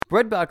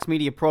Breadbox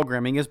Media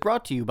programming is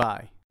brought to you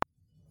by...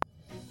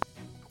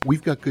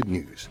 We've got good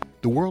news.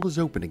 The world is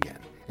open again,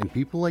 and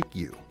people like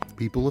you,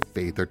 people of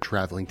faith, are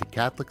traveling to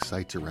Catholic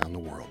sites around the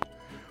world.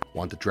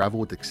 Want to travel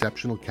with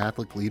exceptional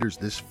Catholic leaders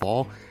this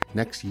fall,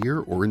 next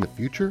year, or in the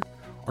future?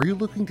 Are you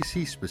looking to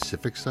see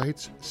specific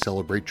sites,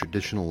 celebrate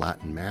traditional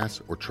Latin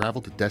Mass, or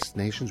travel to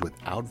destinations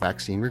without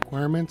vaccine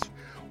requirements?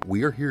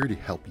 We are here to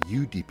help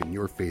you deepen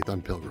your faith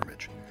on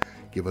pilgrimage.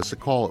 Give us a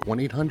call at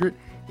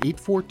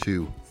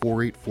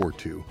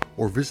 1-800-842-4842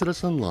 or visit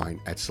us online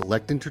at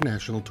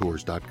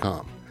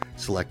selectinternationaltours.com.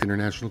 Select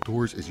International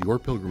Tours is your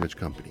pilgrimage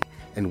company,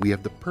 and we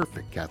have the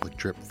perfect Catholic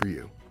trip for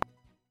you.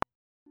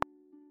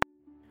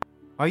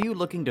 Are you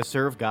looking to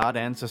serve God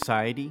and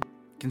society?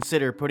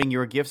 Consider putting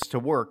your gifts to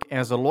work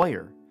as a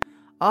lawyer.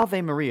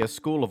 Ave Maria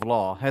School of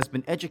Law has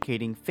been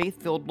educating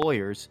faith-filled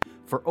lawyers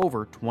for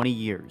over 20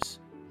 years.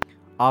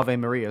 Ave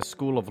Maria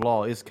School of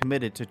Law is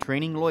committed to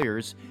training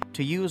lawyers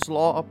to use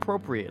law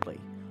appropriately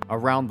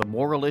around the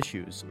moral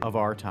issues of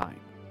our time.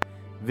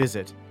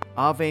 Visit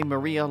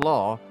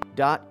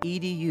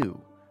avemarialaw.edu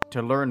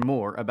to learn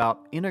more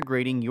about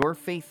integrating your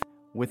faith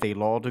with a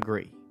law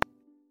degree.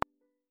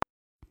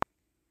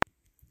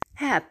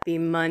 Happy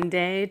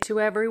Monday to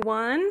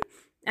everyone.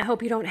 I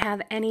hope you don't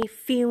have any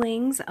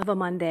feelings of a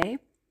Monday.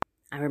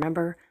 I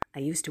remember I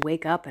used to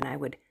wake up and I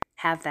would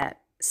have that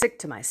sick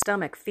to my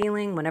stomach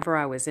feeling whenever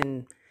I was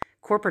in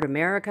corporate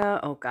America.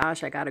 Oh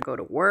gosh, I got to go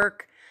to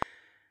work.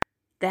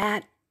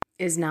 That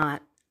is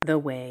not the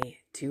way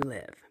to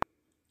live.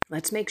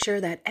 Let's make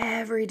sure that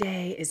every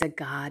day is a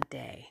God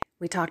day.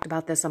 We talked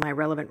about this on my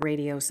Relevant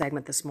Radio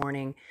segment this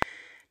morning.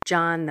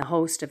 John, the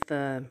host of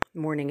the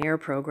Morning Air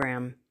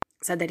program,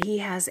 said that he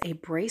has a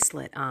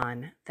bracelet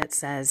on that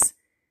says,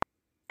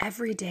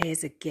 "Every day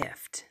is a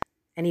gift."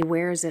 And he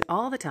wears it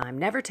all the time,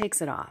 never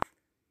takes it off.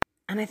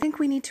 And I think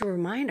we need to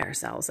remind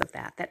ourselves of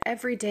that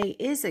every day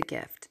is a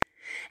gift.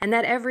 And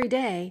that every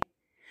day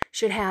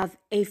should have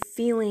a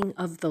feeling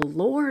of the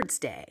Lord's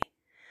Day,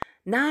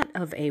 not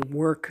of a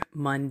work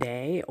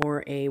Monday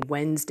or a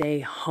Wednesday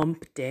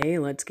hump day.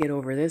 Let's get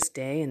over this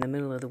day in the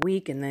middle of the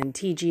week, and then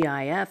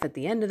TGIF at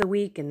the end of the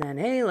week, and then,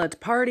 hey, let's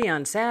party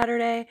on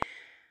Saturday.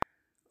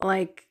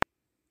 Like,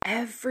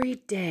 every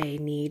day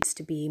needs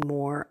to be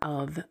more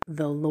of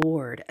the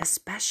Lord,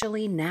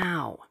 especially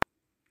now.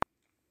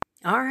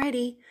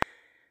 Alrighty.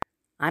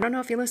 I don't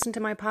know if you listen to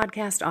my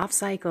podcast off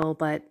cycle,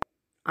 but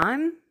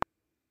I'm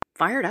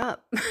fired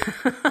up.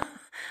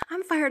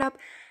 I'm fired up,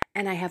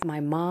 and I have my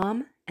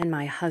mom and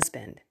my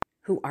husband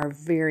who are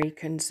very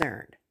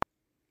concerned.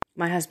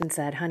 My husband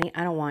said, "Honey,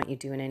 I don't want you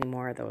doing any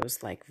more of those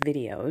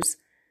videos."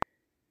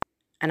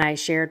 And I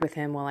shared with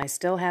him, well, I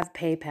still have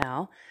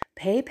PayPal.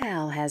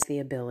 PayPal has the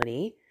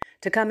ability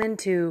to come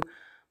into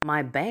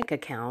my bank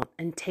account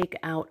and take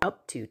out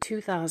up to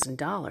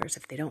 $2,000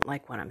 if they don't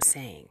like what I'm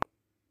saying.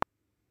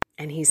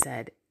 And he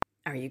said,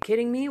 "Are you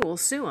kidding me? We'll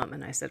sue them."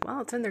 And I said,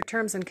 well, it's in their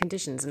terms and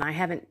conditions, and I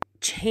haven't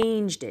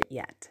changed it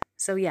yet.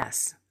 So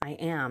yes, I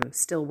am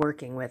still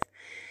working with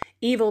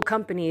evil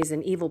companies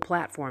and evil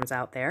platforms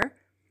out there.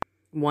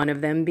 One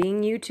of them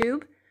being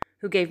YouTube,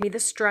 who gave me the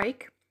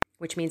strike,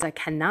 which means I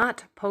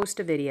cannot post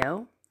a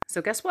video.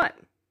 So guess what?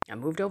 I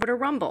moved over to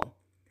Rumble.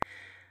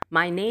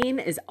 My name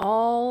is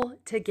all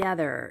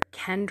together,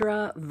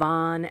 Kendra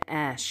Von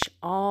Esch,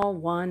 all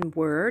one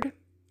word.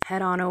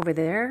 Head on over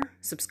there,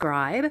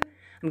 subscribe.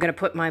 I'm going to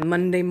put my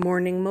Monday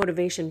morning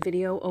motivation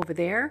video over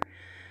there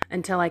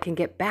until I can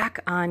get back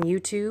on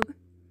YouTube.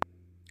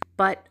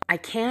 But I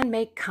can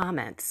make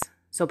comments.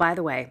 So by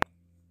the way,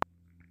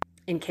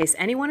 in case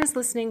anyone is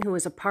listening who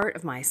is a part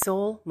of my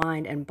Soul,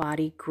 Mind, and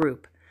Body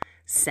group,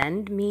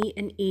 send me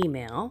an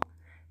email,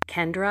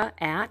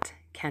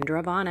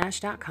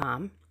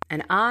 kendra@kendravonEsch.com,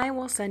 and I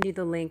will send you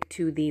the link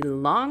to the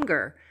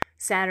longer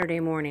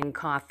Saturday morning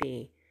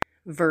coffee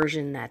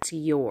version that's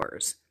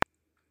yours.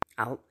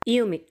 I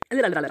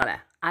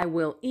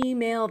will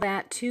email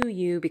that to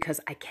you because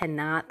I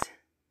cannot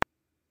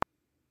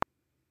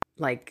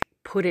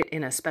put it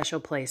in a special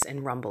place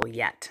in Rumble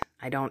yet.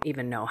 I don't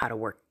even know how to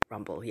work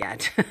Rumble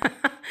yet.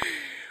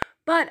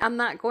 But I'm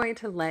not going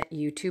to let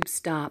YouTube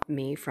stop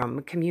me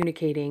from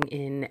communicating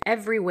in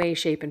every way,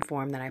 shape, and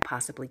form that I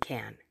possibly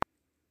can.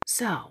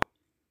 So,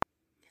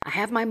 I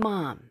have my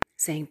mom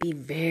saying, be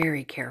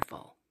very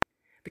careful,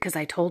 because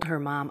I told her,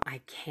 Mom,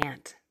 I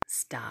can't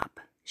stop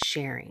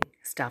sharing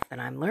stuff that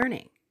I'm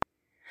learning.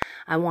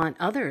 I want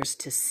others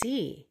to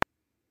see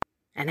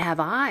and have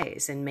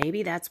eyes, and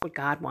maybe that's what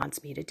God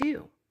wants me to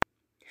do.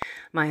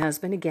 My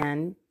husband,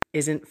 again,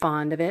 isn't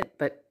fond of it,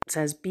 but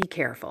says, be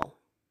careful.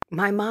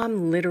 My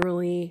mom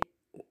literally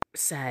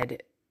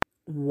said,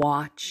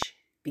 watch,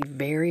 be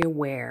very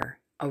aware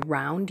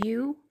around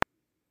you.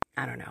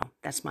 I don't know.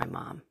 That's my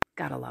mom.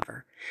 Gotta love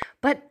her.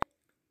 But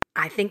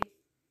I think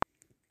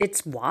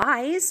it's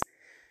wise.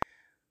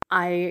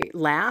 I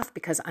laugh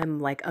because I'm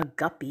like a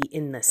guppy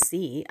in the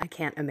sea. I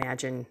can't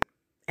imagine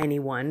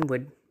anyone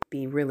would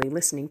be really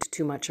listening to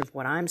too much of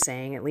what I'm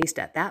saying, at least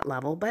at that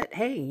level. But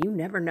hey, you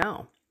never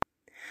know.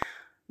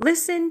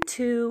 Listen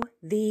to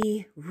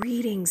the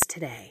readings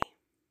today.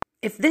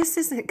 If this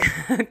isn't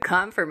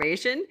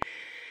confirmation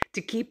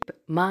to keep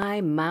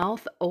my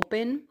mouth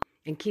open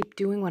and keep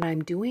doing what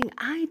I'm doing,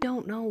 I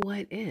don't know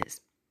what is.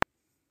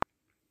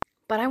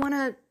 But I want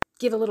to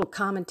give a little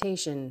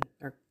commentation.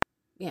 I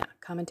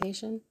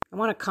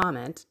want to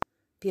comment,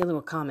 be a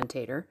little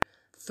commentator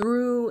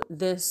through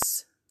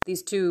these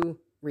two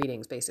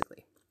readings,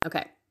 basically.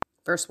 Okay,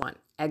 verse 1,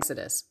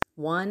 Exodus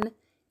 1,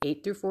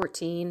 8 through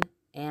 14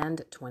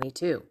 and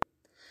 22.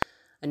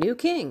 A new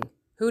king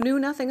who knew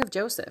nothing of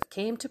Joseph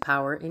came to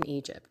power in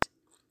Egypt.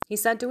 He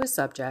said to his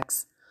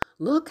subjects,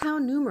 "Look how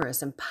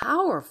numerous and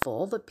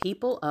powerful the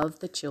people of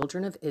the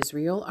children of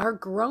Israel are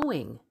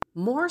growing,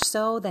 more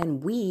so than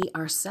we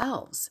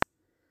ourselves.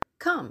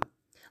 Come,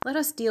 let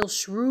us deal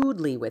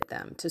shrewdly with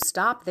them to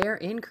stop their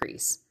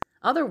increase.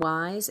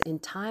 Otherwise, in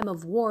time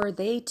of war,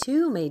 they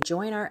too may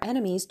join our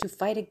enemies to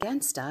fight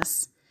against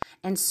us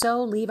and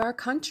so leave our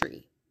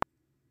country."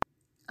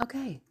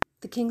 Okay,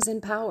 the king's in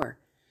power.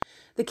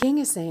 The king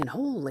is saying,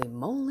 holy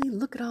moly,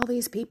 look at all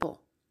these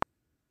people.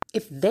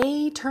 If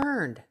they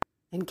turned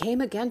and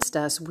came against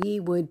us, we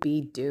would be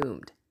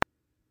doomed.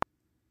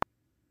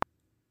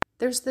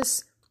 There's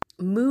this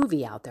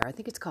movie out there, I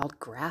think it's called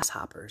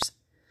Grasshoppers,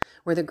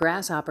 where the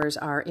grasshoppers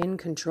are in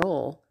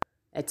control.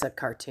 It's a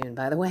cartoon,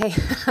 by the way,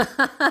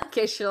 in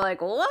case you're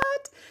like,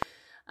 what?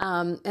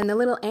 And the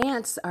little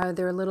ants are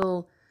their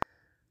little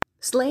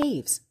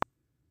slaves.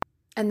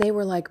 And they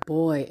were like,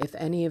 boy, if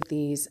any of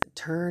these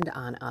turned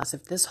on us,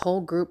 if this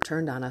whole group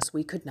turned on us,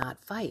 we could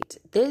not fight.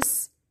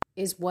 This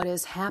is what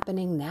is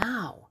happening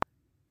now.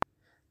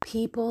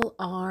 People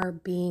are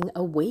being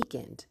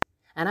awakened.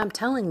 And I'm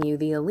telling you,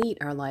 the elite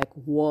are like,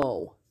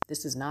 whoa,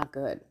 this is not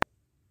good.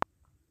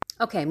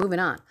 Okay, moving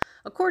on.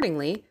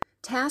 Accordingly,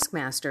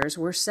 taskmasters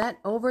were set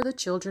over the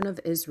children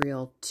of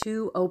Israel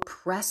to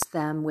oppress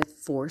them with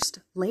forced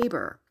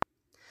labor.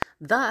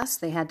 Thus,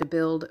 they had to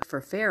build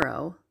for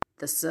Pharaoh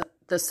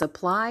the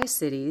supply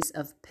cities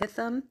of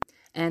Pithom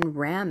and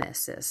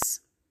Ramesses.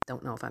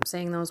 Don't know if I'm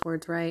saying those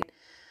words right.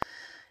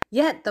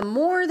 Yet the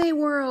more they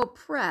were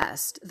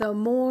oppressed, the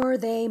more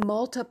they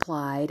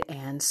multiplied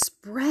and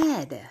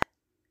spread.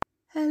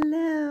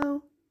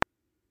 Hello.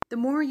 The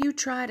more you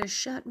try to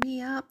shut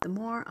me up, the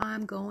more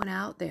I'm going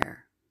out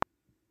there.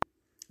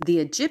 The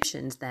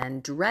Egyptians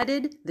then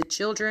dreaded the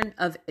children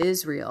of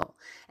Israel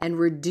and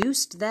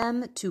reduced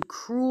them to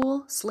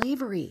cruel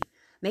slavery,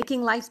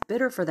 making life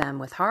bitter for them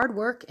with hard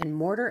work in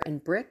mortar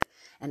and brick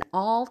and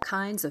all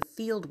kinds of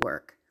field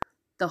work,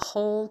 the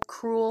whole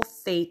cruel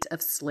fate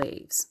of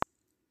slaves.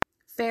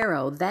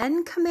 Pharaoh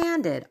then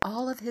commanded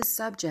all of his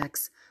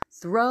subjects,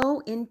 throw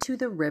into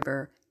the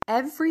river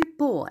every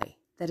boy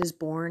that is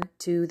born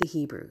to the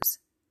Hebrews,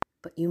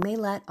 but you may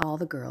let all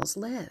the girls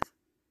live.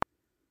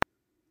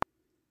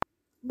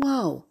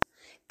 Whoa,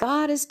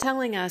 God is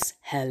telling us,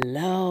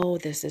 hello,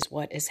 this is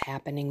what is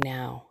happening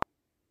now.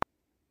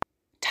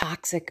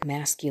 Toxic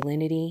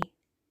masculinity,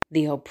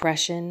 the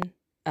oppression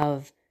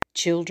of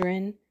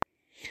children.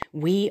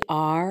 We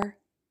are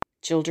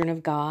children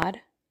of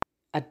God,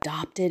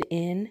 adopted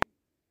in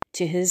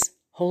to his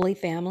holy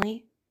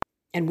family,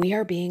 and we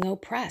are being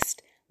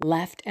oppressed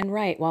left and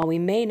right. While we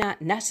may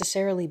not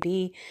necessarily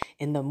be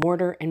in the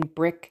mortar and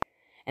brick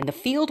and the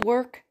field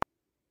work,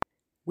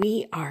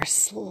 we are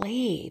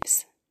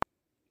slaves.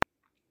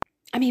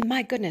 I mean,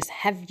 my goodness,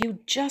 have you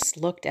just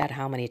looked at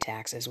how many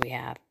taxes we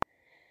have?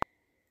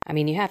 I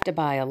mean, you have to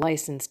buy a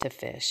license to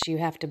fish. You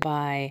have to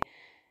buy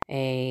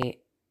a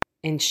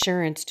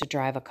insurance to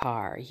drive a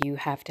car. You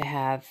have to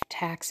have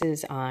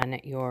taxes on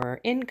your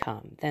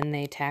income. Then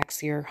they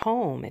tax your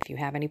home if you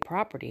have any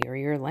property or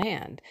your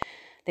land.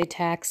 They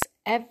tax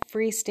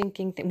every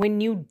stinking thing. When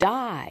you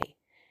die,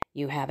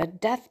 you have a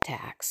death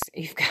tax.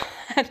 You've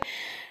got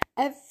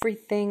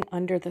everything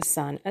under the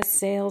sun, a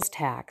sales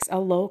tax, a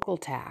local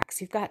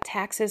tax. You've got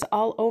taxes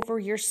all over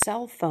your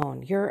cell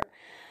phone, your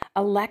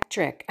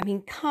electric. I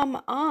mean, come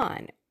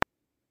on.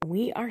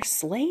 We are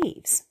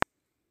slaves.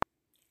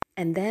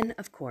 And then,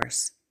 of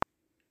course,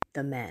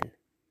 the men.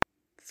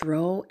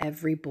 Throw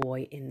every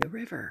boy in the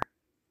river.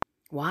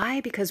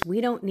 Why? Because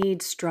we don't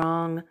need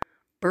strong,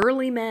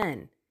 burly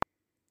men.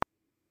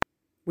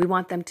 We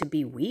want them to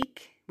be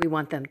weak. We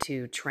want them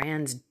to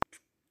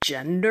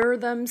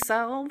transgender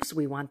themselves.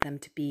 We want them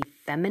to be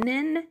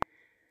feminine.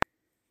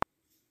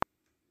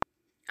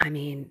 I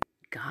mean,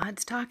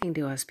 God's talking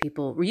to us,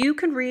 people. You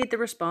can read the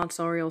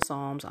responsorial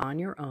psalms on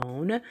your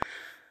own.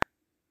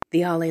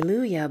 The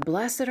Alleluia,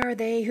 blessed are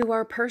they who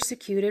are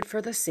persecuted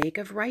for the sake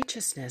of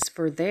righteousness,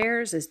 for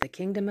theirs is the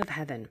kingdom of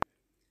heaven.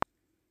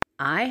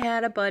 I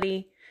had a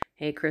buddy,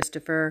 hey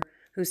Christopher,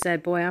 who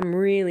said, boy, I'm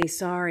really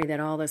sorry that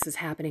all this is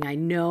happening. I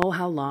know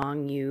how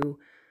long you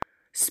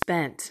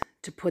spent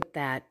to put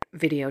that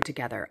video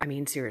together. I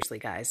mean, seriously,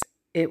 guys,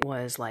 it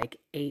was like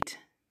 8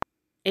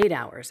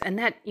 hours. And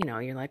that,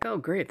 you're like, oh,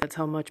 great. That's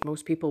how much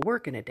most people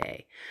work in a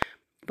day.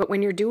 But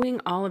when you're doing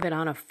all of it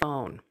on a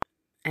phone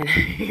and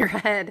your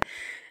head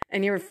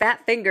and your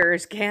fat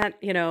fingers can't,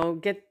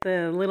 get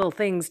the little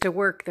things to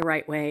work the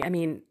right way. I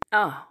mean,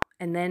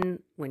 and then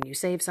when you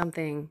save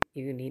something,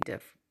 you need to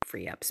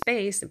free up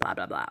space and blah,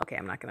 blah, blah. Okay,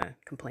 I'm not going to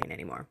complain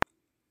anymore.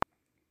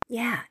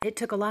 Yeah, it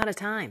took a lot of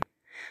time,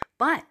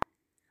 but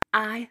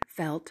I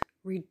felt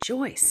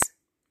rejoice.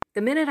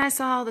 The minute I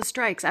saw all the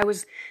strikes, I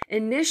was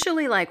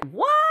initially like,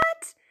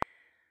 what?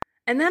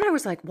 And then I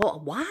was like,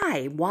 well,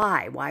 why?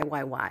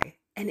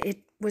 And it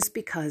was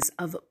because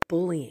of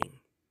bullying.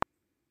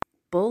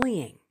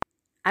 Bullying.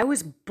 I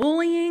was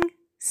bullying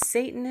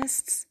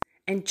Satanists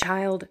and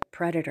child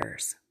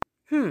predators.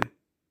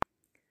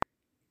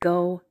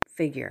 Go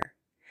figure.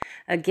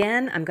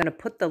 Again, I'm going to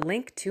put the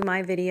link to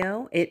my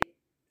video. It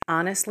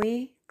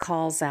honestly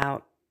calls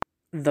out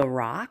The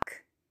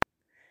Rock,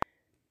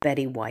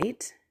 Betty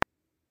White,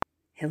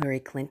 Hillary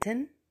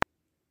Clinton,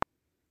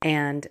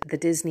 and the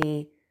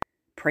Disney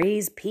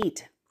Praise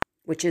Pete,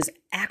 which is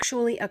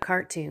actually a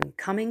cartoon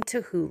coming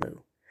to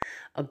Hulu.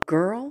 A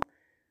girl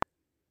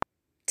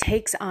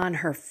takes on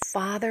her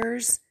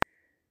father's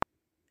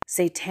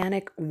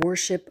satanic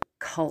worship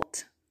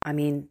cult. I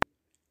mean,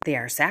 they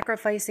are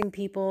sacrificing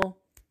people.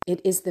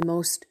 It is the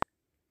most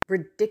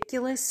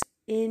ridiculous,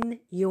 in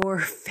your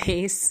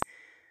face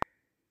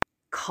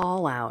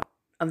call out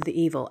of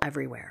the evil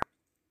everywhere.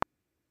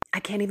 I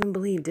can't even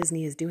believe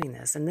Disney is doing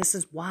this. And this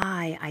is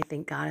why I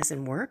think God is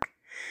in work,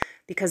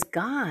 because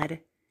God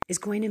is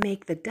going to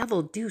make the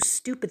devil do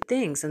stupid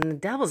things. And the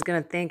devil's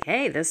going to think,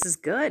 hey, this is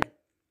good.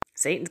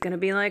 Satan's going to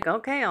be like,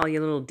 okay, all you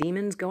little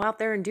demons, go out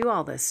there and do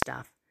all this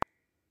stuff.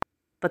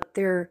 But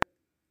they're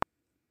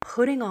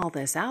putting all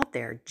this out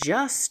there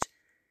just,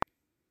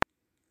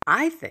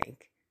 I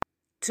think,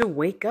 to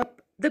wake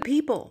up the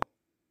people.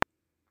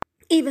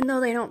 Even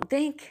though they don't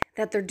think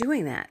that they're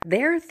doing that,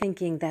 they're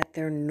thinking that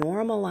they're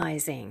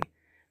normalizing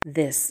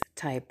this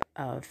type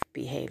of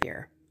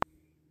behavior.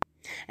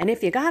 And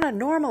if you gotta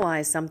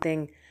normalize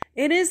something,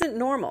 it isn't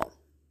normal.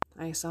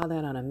 I saw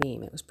that on a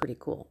meme. It was pretty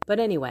cool. But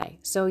anyway,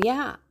 so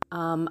yeah,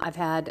 I've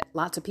had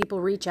lots of people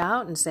reach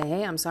out and say,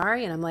 hey, I'm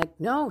sorry. And I'm like,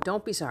 no,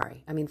 don't be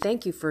sorry. I mean,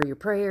 thank you for your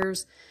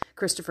prayers.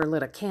 Christopher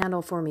lit a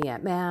candle for me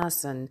at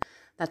Mass, and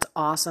that's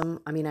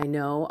awesome. I mean, I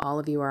know all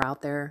of you are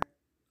out there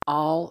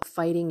all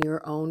fighting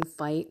your own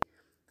fight,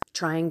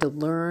 trying to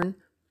learn.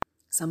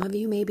 Some of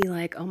you may be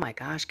like, oh my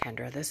gosh,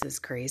 Kendra, this is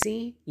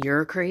crazy.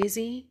 You're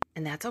crazy,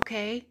 and that's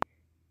okay.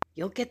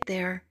 You'll get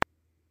there.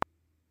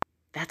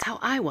 That's how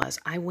I was.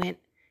 I went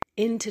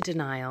into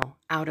denial,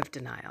 out of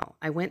denial.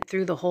 I went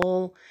through the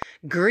whole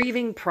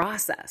grieving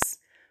process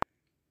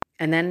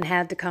and then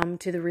had to come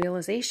to the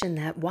realization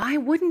that why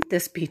wouldn't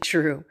this be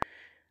true?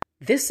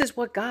 This is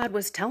what God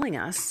was telling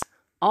us.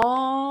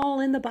 All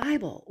in the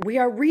Bible. We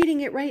are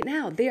reading it right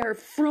now. They are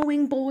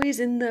throwing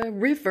boys in the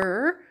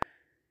river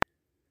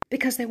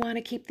because they want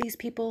to keep these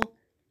people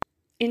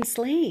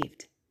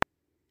enslaved.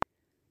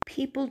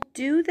 People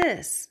do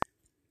this.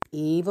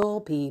 Evil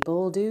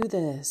people do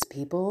this.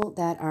 People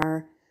that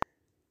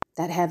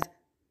have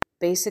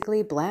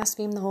basically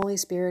blasphemed the Holy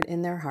Spirit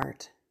in their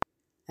heart.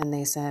 And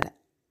they said,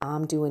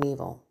 I'm doing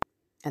evil.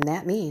 And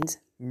that means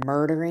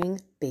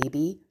murdering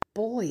baby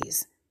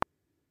boys.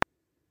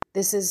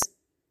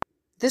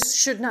 This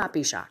should not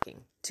be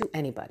shocking to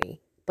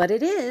anybody, but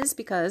it is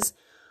because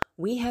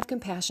we have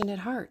compassionate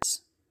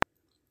hearts.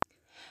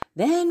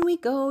 Then we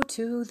go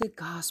to the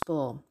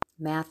gospel,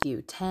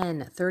 Matthew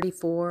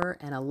 10:34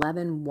 and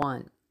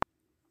 11:1.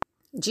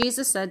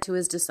 Jesus said to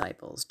his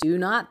disciples, do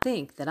not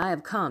think that I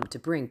have come to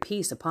bring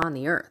peace upon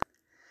the earth.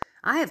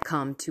 I have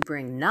come to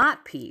bring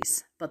not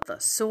peace, but the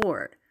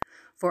sword.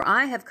 For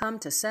I have come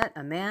to set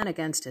a man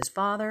against his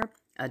father,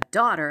 a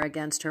daughter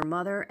against her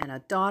mother, and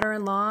a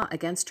daughter-in-law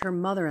against her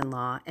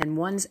mother-in-law, and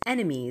one's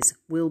enemies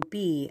will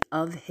be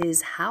of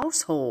his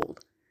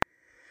household.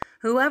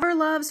 Whoever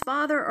loves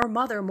father or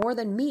mother more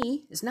than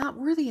me is not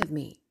worthy of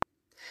me.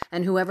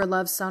 And whoever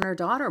loves son or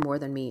daughter more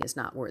than me is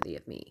not worthy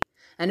of me.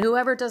 And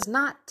whoever does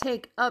not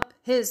take up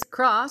his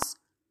cross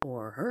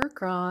or her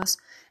cross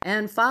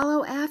and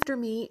follow after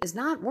me is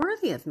not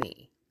worthy of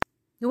me.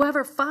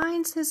 Whoever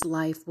finds his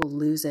life will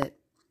lose it,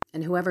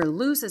 and whoever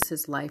loses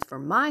his life for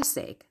my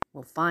sake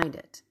will find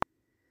it.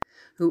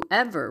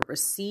 Whoever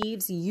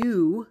receives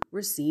you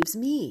receives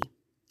me,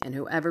 and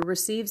whoever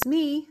receives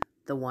me,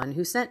 the one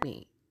who sent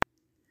me.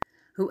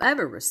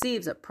 Whoever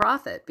receives a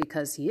prophet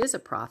because he is a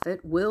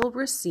prophet will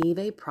receive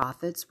a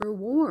prophet's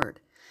reward.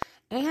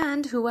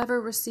 And whoever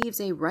receives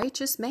a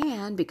righteous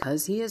man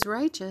because he is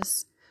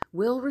righteous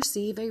will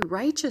receive a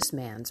righteous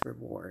man's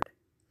reward.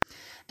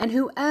 And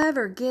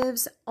whoever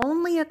gives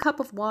only a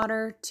cup of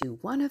water to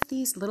one of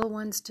these little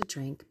ones to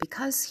drink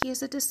because he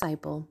is a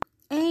disciple,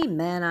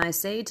 amen, I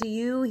say to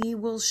you, he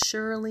will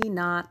surely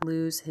not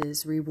lose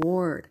his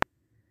reward.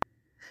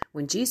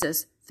 When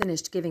Jesus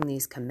finished giving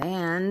these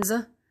commands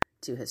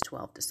to his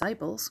 12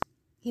 disciples,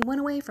 he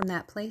went away from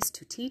that place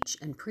to teach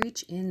and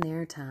preach in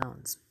their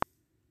towns.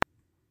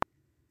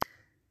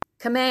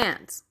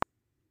 Commands.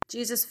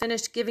 Jesus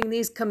finished giving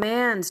these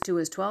commands to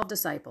his 12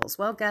 disciples.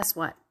 Well, guess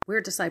what?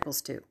 We're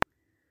disciples too.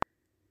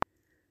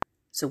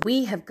 So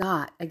we have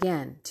got,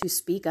 again, to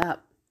speak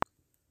up.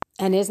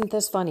 And isn't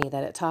this funny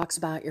that it talks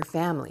about your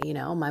family? You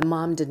know, my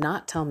mom did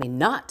not tell me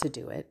not to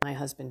do it. My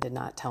husband did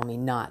not tell me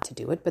not to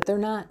do it, but they're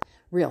not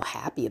real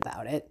happy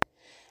about it,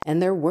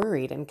 and they're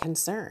worried and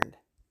concerned.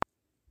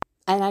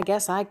 And I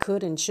guess I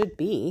could and should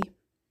be.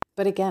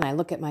 But again, I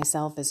look at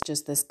myself as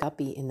just this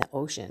guppy in the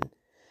ocean.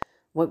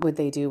 What would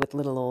they do with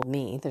little old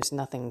me? There's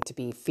nothing to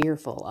be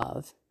fearful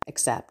of,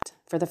 except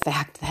for the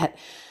fact that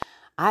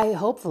I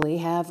hopefully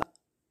have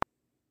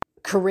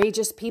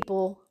courageous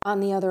people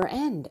on the other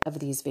end of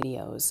these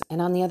videos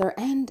and on the other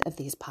end of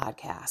these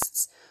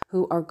podcasts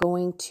who are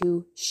going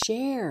to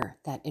share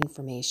that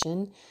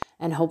information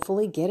and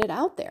hopefully get it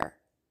out there.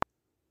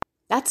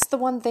 That's the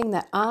one thing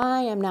that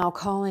I am now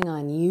calling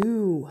on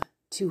you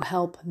to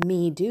help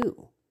me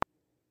do.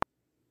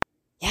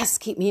 Yes,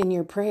 keep me in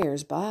your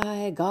prayers.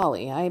 By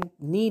golly, I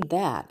need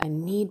that. I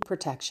need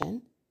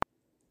protection.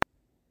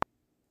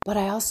 But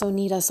I also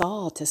need us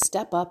all to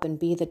step up and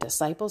be the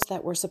disciples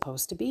that we're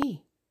supposed to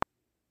be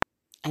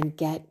and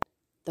get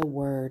the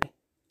word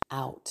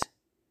out.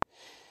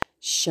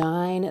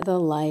 Shine the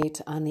light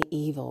on the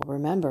evil.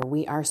 Remember,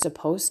 we are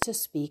supposed to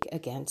speak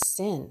against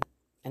sin.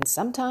 And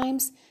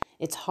sometimes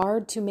it's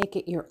hard to make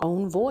it your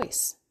own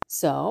voice.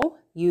 So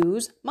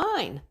use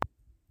mine.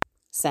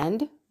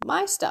 Send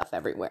my stuff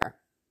everywhere.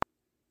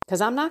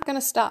 Because I'm not going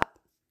to stop.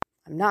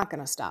 I'm not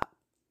going to stop.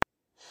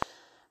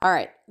 All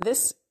right,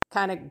 this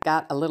kind of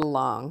got a little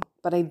long,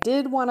 but I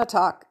did want to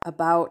talk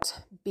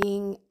about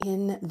being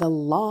in the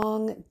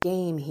long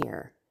game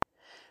here.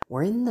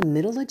 We're in the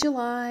middle of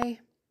July,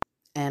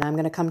 and I'm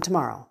going to come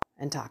tomorrow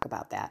and talk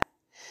about that.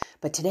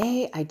 But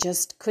today, I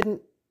just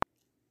couldn't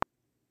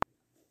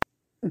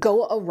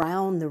go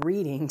around the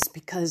readings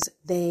because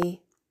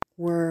they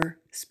were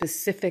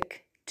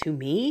specific to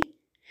me,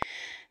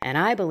 and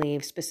I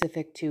believe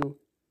specific to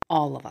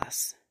all of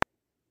us.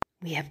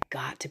 We have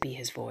got to be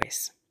his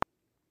voice.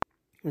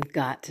 We've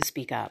got to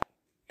speak up.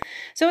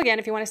 So again,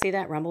 if you want to see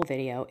that Rumble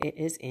video, it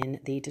is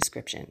in the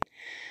description.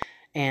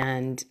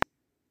 And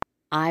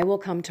I will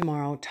come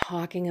tomorrow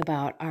talking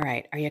about, all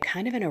right, are you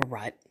kind of in a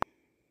rut?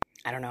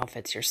 I don't know if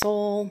it's your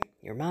soul,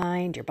 your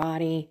mind, your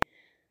body.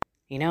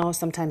 You know,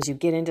 sometimes you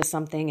get into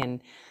something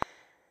and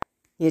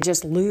you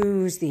just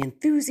lose the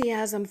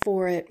enthusiasm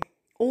for it,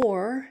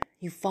 or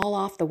you fall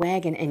off the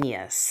wagon and you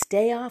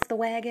stay off the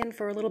wagon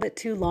for a little bit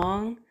too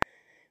long,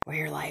 where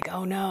you're like,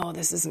 oh no,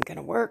 this isn't going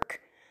to work.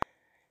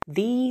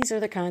 These are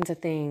the kinds of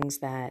things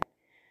that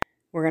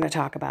we're going to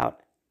talk about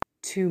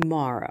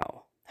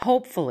tomorrow.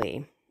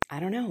 Hopefully,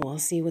 I don't know, we'll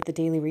see what the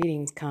daily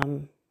readings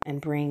come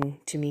and bring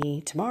to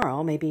me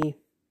tomorrow. Maybe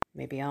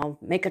I'll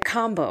make a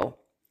combo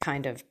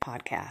kind of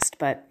podcast.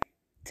 But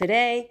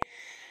today,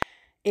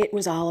 it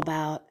was all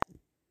about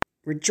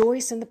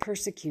rejoice in the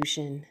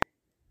persecution,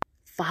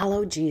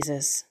 follow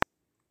Jesus.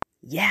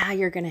 Yeah,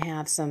 you're going to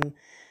have some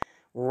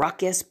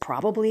ruckus,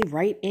 probably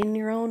right in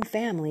your own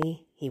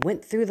family. He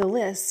went through the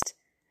list.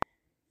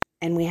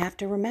 And we have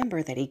to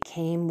remember that he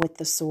came with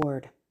the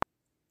sword.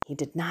 He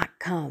did not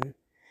come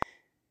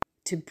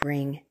to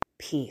bring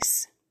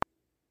peace.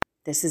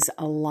 This is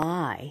a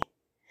lie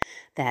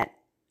that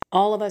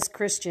all of us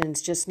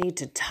Christians just need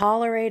to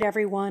tolerate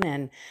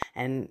everyone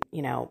and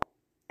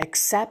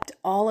accept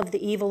all of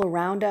the evil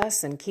around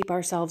us and keep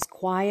ourselves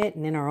quiet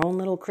and in our own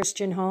little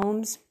Christian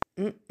homes.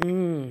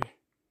 We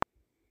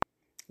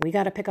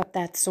got to pick up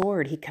that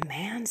sword. He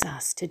commands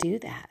us to do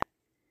that.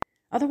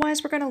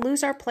 Otherwise, we're going to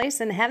lose our place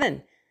in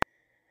heaven.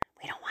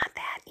 We don't want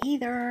that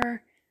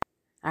either.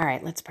 All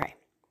right, let's pray.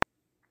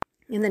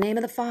 In the name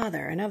of the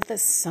Father, and of the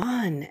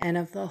Son, and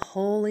of the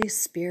Holy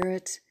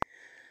Spirit.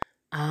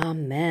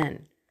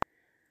 Amen.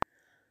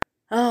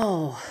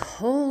 Oh,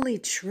 Holy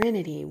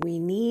Trinity, we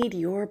need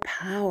your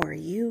power.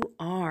 You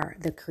are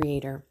the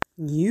Creator.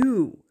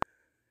 You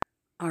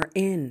are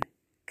in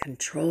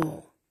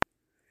control.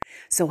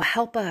 So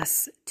help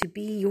us to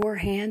be your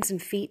hands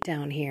and feet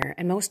down here,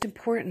 and most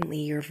importantly,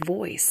 your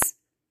voice.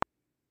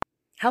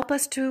 Help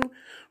us to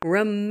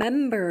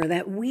remember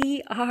that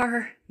we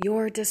are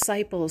your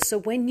disciples. So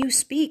when you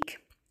speak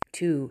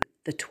to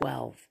the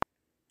 12,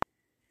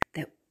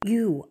 that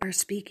you are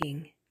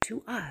speaking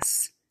to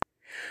us.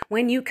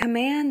 When you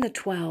command the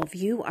 12,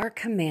 you are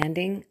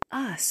commanding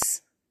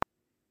us.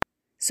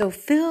 So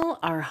fill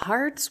our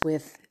hearts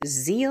with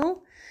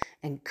zeal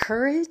and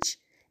courage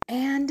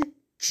and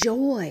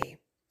joy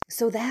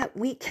so that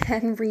we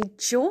can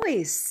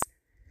rejoice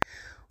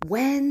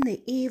when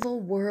the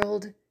evil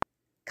world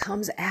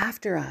comes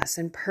after us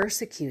and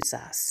persecutes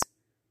us.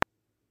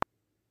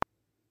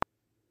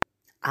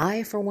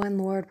 I, for one,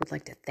 Lord, would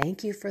like to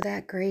thank you for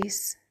that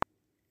grace.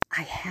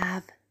 I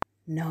have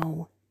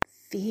no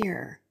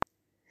fear.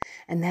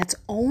 And that's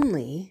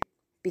only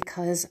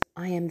because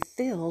I am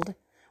filled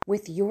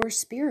with your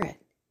Spirit.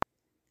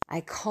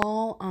 I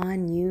call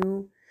on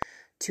you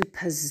to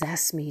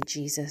possess me,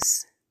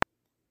 Jesus.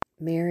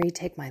 Mary,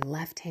 take my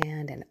left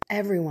hand and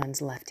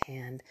everyone's left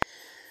hand.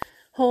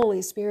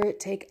 Holy Spirit,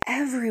 take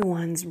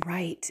everyone's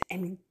right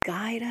and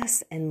guide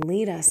us and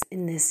lead us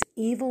in this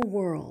evil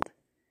world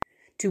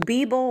to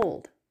be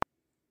bold,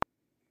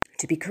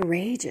 to be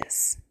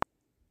courageous,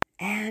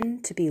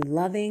 and to be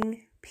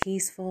loving,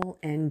 peaceful,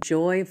 and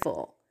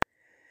joyful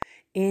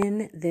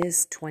in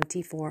this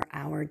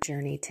 24-hour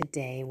journey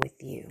today with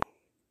you.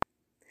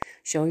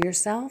 Show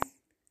yourself.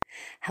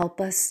 Help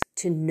us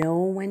to know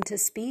when to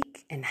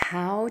speak and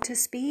how to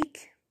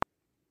speak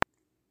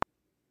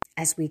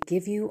as we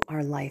give you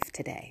our life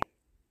today.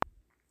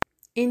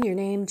 In your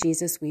name,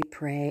 Jesus, we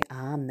pray.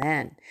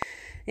 Amen.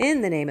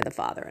 In the name of the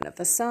Father, and of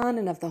the Son,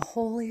 and of the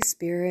Holy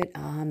Spirit.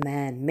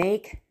 Amen.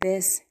 Make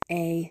this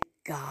a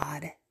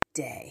God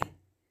day.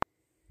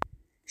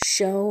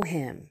 Show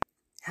him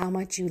how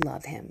much you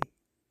love him.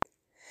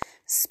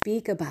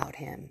 Speak about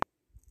him.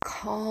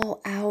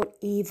 Call out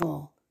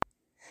evil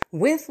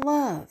with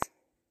love.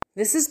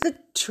 This is the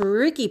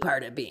tricky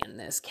part of being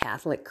this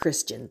Catholic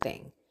Christian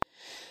thing.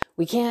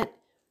 We can't,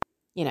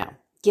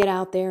 get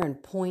out there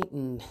and point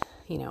and,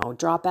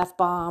 drop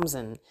F-bombs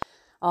and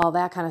all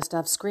that kind of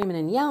stuff, screaming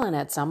and yelling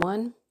at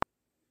someone.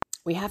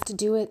 We have to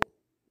do it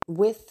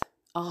with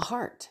a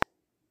heart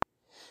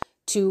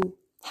to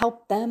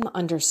help them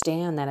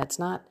understand that it's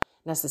not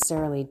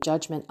necessarily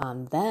judgment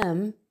on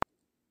them,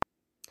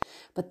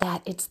 but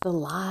that it's the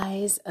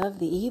lies of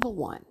the evil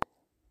one,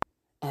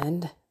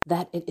 and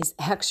that it is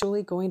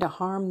actually going to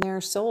harm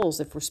their souls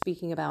if we're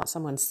speaking about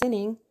someone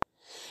sinning.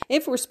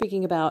 If we're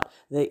speaking about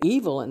the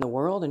evil in the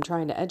world and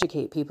trying to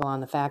educate people on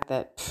the fact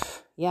that,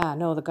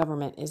 the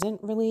government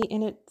isn't really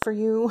in it for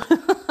you.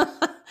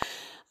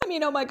 I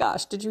mean, oh my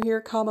gosh, did you hear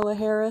Kamala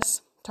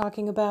Harris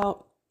talking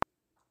about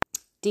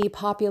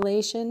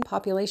depopulation,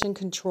 population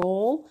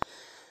control,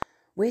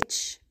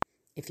 which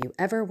if you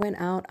ever went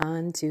out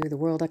onto the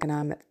World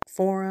Economic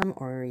Forum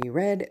or you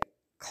read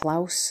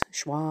Klaus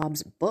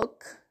Schwab's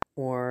book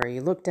or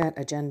you looked at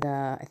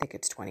Agenda, I think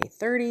it's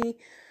 2030,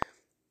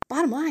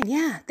 bottom line,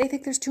 they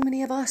think there's too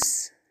many of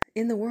us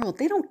in the world.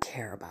 They don't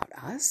care about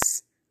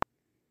us.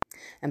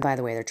 And by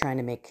the way, they're trying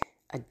to make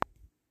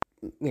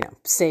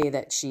say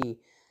that she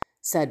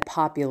said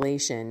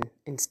population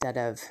instead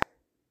of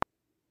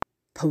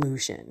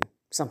pollution,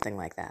 something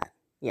like that.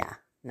 Yeah,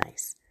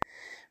 nice.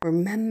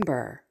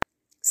 Remember,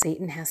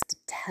 Satan has to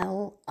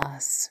tell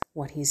us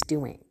what he's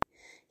doing.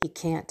 He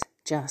can't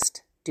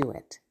just do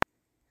it.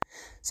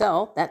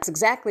 So that's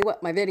exactly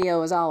what my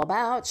video is all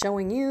about,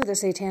 showing you the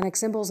satanic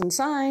symbols and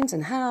signs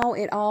and how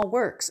it all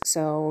works.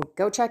 So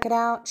go check it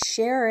out,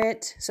 share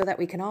it so that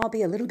we can all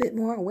be a little bit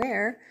more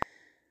aware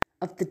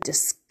of the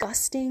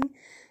disgusting,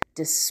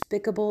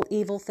 despicable,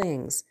 evil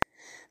things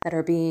that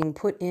are being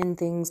put in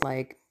things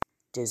like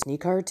Disney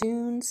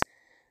cartoons,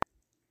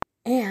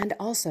 and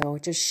also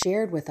just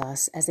shared with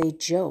us as a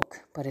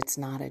joke, but it's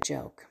not a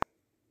joke.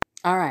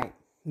 All right.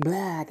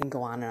 I can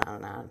go on and on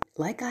and on.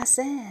 Like I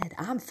said,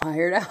 I'm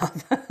fired up.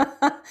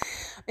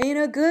 In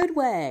a good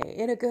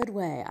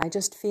way. I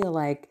just feel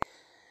like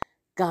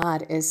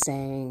God is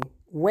saying,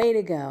 way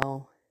to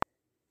go,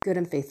 good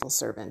and faithful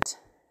servant.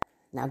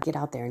 Now get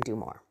out there and do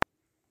more.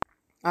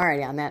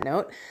 Alrighty, on that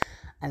note,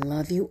 I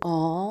love you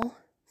all.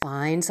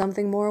 Find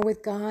something more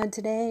with God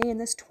today in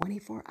this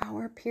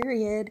 24-hour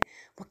period.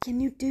 What can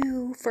you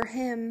do for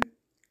him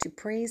to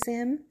praise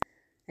him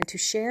and to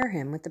share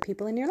him with the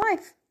people in your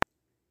life?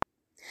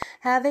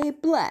 Have a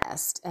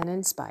blessed and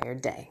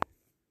inspired day.